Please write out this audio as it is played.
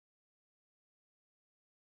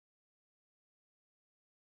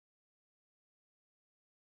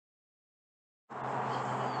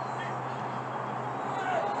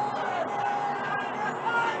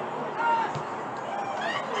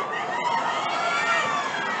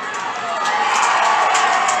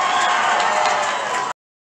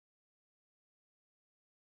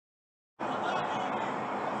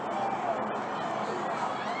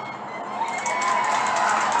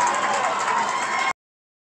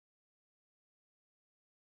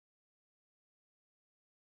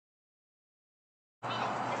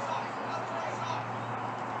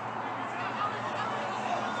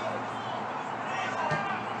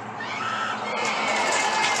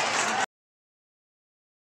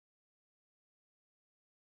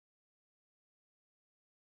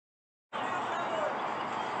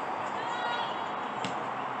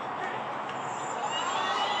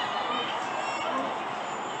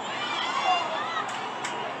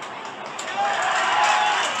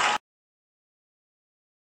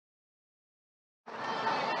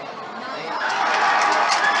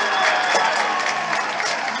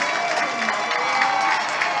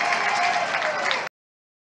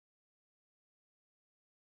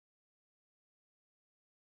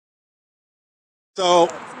So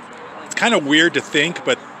it's kind of weird to think,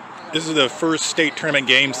 but this is the first state tournament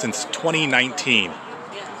game since 2019.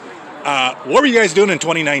 What were you guys doing in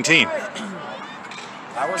 2019?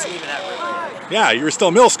 I wasn't even at River yet. Yeah, you were still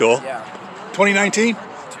in middle school. Yeah. 2019?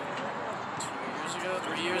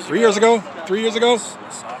 3 years ago? 3 years ago? I was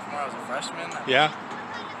a sophomore, I was a freshman. Yeah.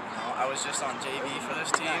 I was just on JV for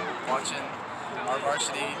this team, watching our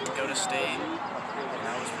varsity go to state. And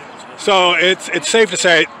that was pretty much it. So it's safe to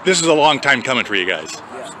say this is a long time coming for you guys.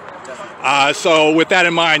 Yeah, definitely. So with that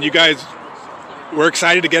in mind, you guys were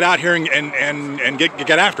excited to get out here and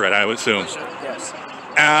get after it, I would assume. For sure. Yes.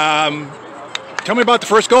 Tell me about the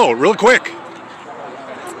first goal, real quick.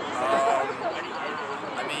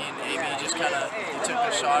 I mean, AB just kind of took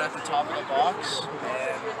a shot at the top of the box,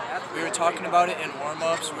 and we were talking about it in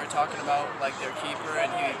warm-ups. We were talking about like their keeper,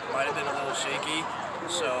 and he might have been a little shaky.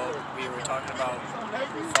 So we were talking about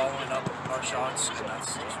following up our shots, and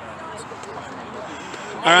that's just what it is.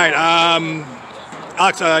 All right,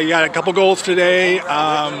 Alex, you got a couple goals today.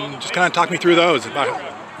 Just kind of talk me through those.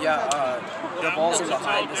 Yeah, the balls in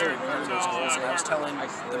behind is a big part of those goals, and I was telling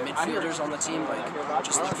the midfielders on the team, like,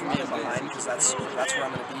 just look for me in behind, because that's where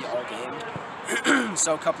I'm going to be all game.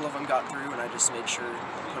 So a couple of them got through, and I just made sure to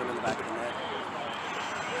put them in the back of the net.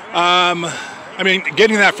 I mean,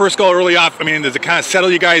 getting that first goal early off, I mean, does it kind of settle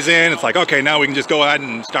you guys in? It's like, okay, now we can just go ahead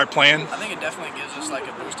and start playing? I think it definitely gives us, like,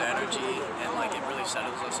 a boost of energy, and, like, it really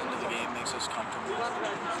settles us into the game, makes us comfortable.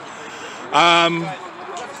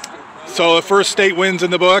 So the first state wins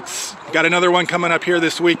in the books. Got another one coming up here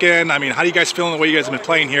this weekend. I mean, how do you guys feel in the way you guys have been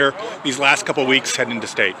playing here these last couple of weeks heading into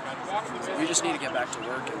state? We just need to get back to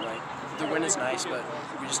work, and like the win is nice, but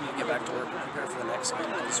we just need to get back to work and prepare for the next game.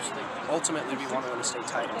 Because ultimately, we want to win a state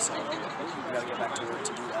title, so we got to get back to work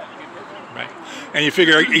to do that. Right. And you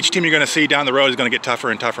figure each team you're going to see down the road is going to get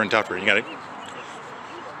tougher and tougher and tougher. You got it.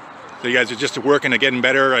 So you guys are just working and getting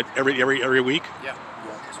better every week. Yeah.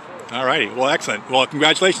 All righty. Well, excellent. Well,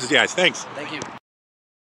 congratulations, guys. Thanks. Thank you.